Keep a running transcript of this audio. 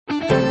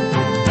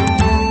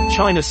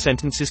China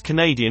sentences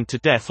Canadian to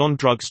death on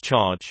drugs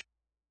charge.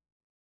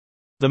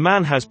 The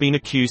man has been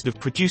accused of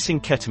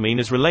producing ketamine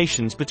as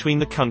relations between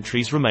the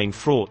countries remain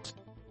fraught.